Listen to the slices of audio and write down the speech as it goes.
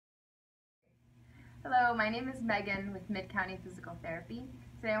Hello, my name is Megan with Mid-County Physical Therapy.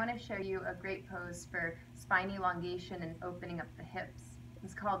 Today I want to show you a great pose for spine elongation and opening up the hips.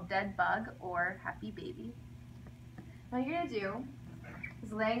 It's called Dead Bug or Happy Baby. What you're going to do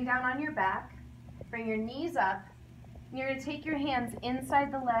is laying down on your back, bring your knees up, and you're going to take your hands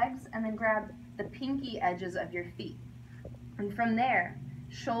inside the legs and then grab the pinky edges of your feet. And from there,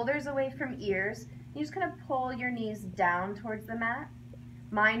 shoulders away from ears, you're just going to pull your knees down towards the mat,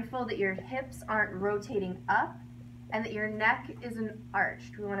 mindful that your hips aren't rotating up and that your neck isn't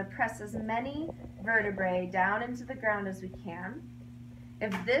arched. We want to press as many vertebrae down into the ground as we can.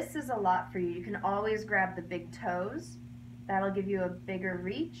 If this is a lot for you, you can always grab the big toes. That'll give you a bigger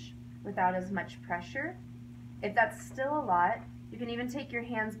reach without as much pressure. If that's still a lot, you can even take your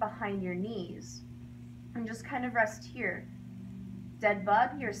hands behind your knees and just kind of rest here. Dead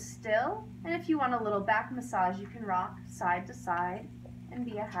bug, you're still, and if you want a little back massage, you can rock side to side and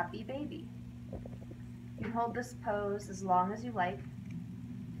be a happy baby. You can hold this pose as long as you like.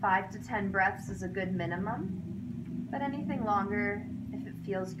 5 to 10 breaths is a good minimum, but anything longer if it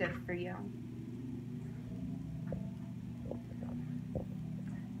feels good for you.